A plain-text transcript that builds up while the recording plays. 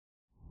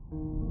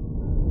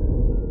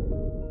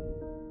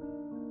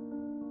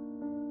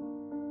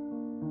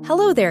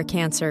Hello there,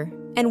 Cancer,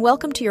 and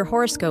welcome to your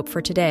horoscope for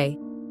today,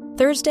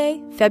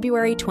 Thursday,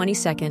 February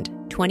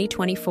 22nd,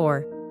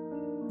 2024.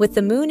 With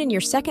the moon in your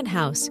second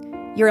house,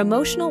 your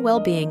emotional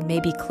well-being may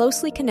be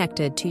closely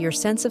connected to your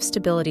sense of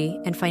stability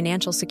and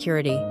financial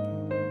security.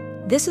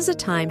 This is a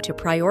time to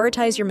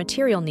prioritize your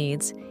material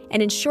needs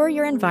and ensure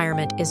your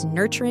environment is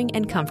nurturing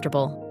and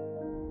comfortable.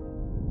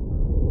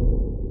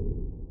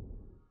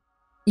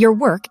 Your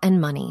work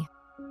and money.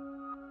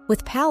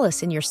 With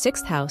Pallas in your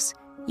sixth house,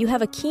 you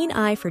have a keen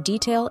eye for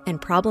detail and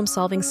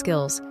problem-solving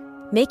skills,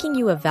 making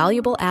you a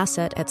valuable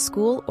asset at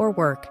school or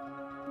work.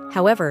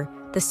 However,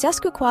 the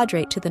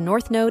sesquiquadrate to the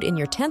North Node in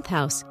your 10th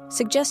house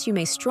suggests you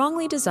may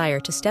strongly desire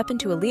to step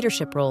into a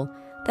leadership role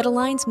that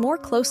aligns more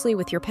closely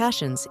with your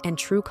passions and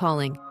true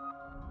calling.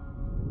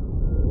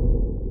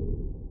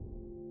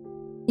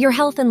 Your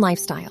health and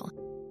lifestyle.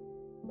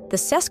 The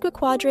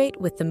sesquiquadrate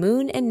with the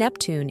Moon and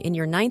Neptune in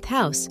your 9th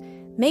house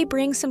may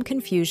bring some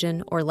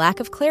confusion or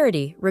lack of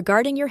clarity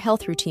regarding your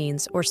health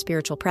routines or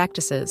spiritual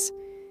practices.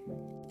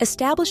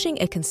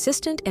 Establishing a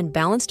consistent and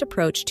balanced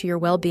approach to your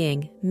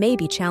well-being may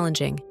be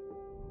challenging.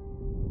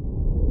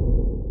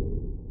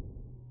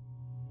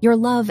 Your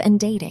love and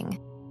dating.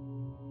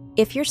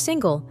 If you're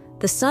single,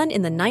 the Sun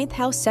in the 9th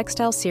house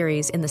sextile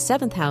series in the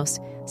 7th house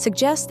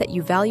suggests that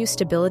you value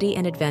stability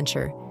and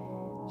adventure.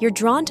 You're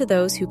drawn to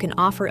those who can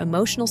offer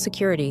emotional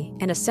security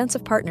and a sense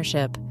of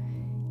partnership.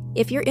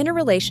 If you're in a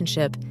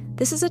relationship,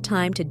 this is a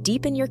time to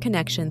deepen your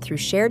connection through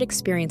shared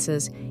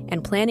experiences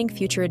and planning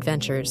future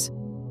adventures.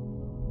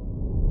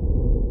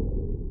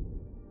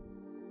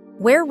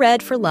 Wear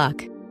red for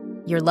luck.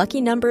 Your lucky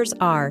numbers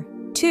are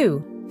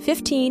 2,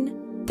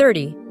 15,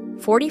 30,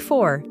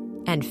 44,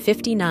 and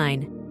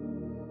 59.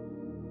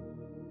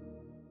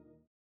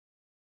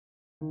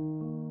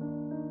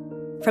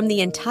 From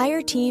the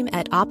entire team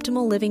at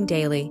Optimal Living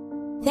Daily,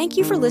 thank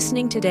you for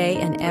listening today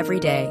and every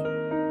day.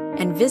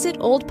 And visit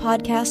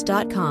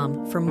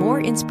oldpodcast.com for more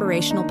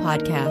inspirational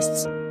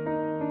podcasts.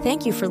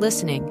 Thank you for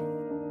listening.